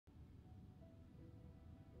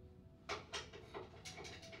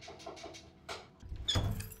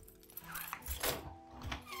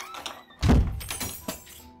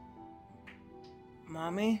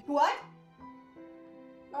Mommy? What?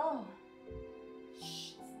 Oh.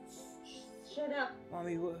 Shh. Shut up.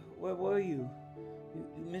 Mommy, where were you?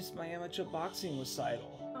 You missed my amateur boxing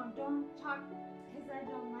recital. Oh, don't talk because I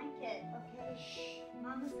don't like it, okay? Shh.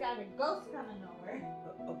 Mama's got a ghost coming over.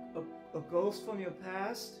 A ghost from your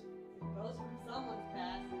past? A ghost from someone's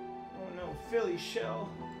past. Oh no, Philly shell.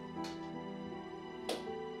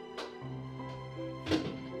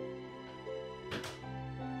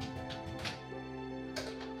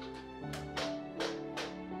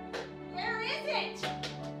 Where is it?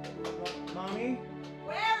 Mommy?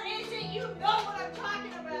 Where is it? You know what I'm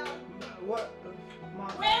talking about. What? Mom?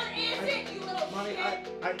 Where is it, you little Mommy,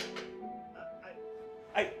 shit?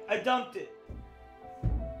 I dumped it.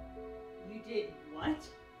 You did what?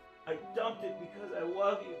 I dumped it because I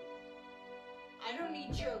love you. I don't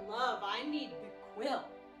need your love. I need the quill.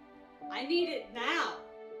 I need it now.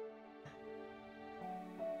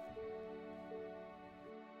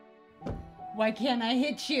 Why can't I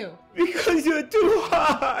hit you? Because you're too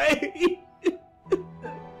high.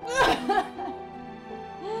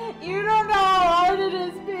 You don't know how hard it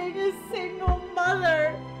is being a single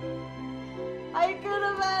mother. I could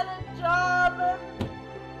have had a job,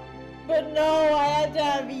 but no, I had to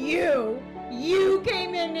have you. You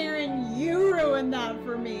came in here and you ruined that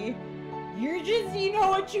for me. You're just, you know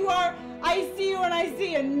what you are? I see you and I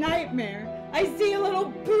see a nightmare. I see a little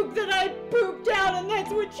poop that I pooped out, and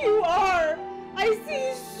that's what you are. I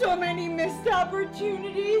see so many missed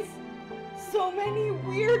opportunities. So many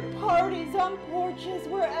weird parties on porches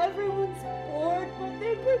where everyone's bored, but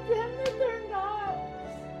they pretend that they're not.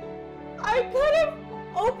 I could have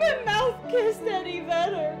open mouth kissed Eddie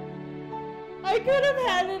Vedder. I could have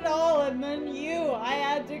had it all, and then you. I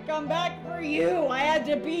had to come back for you. I had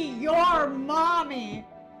to be your mommy.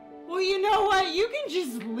 Well, you know what? You can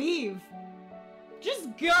just leave.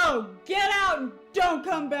 Just go. Get out and don't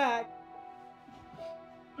come back.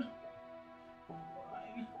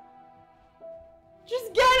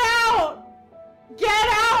 Just get out! Get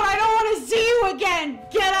out! I don't want to see you again!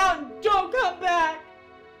 Get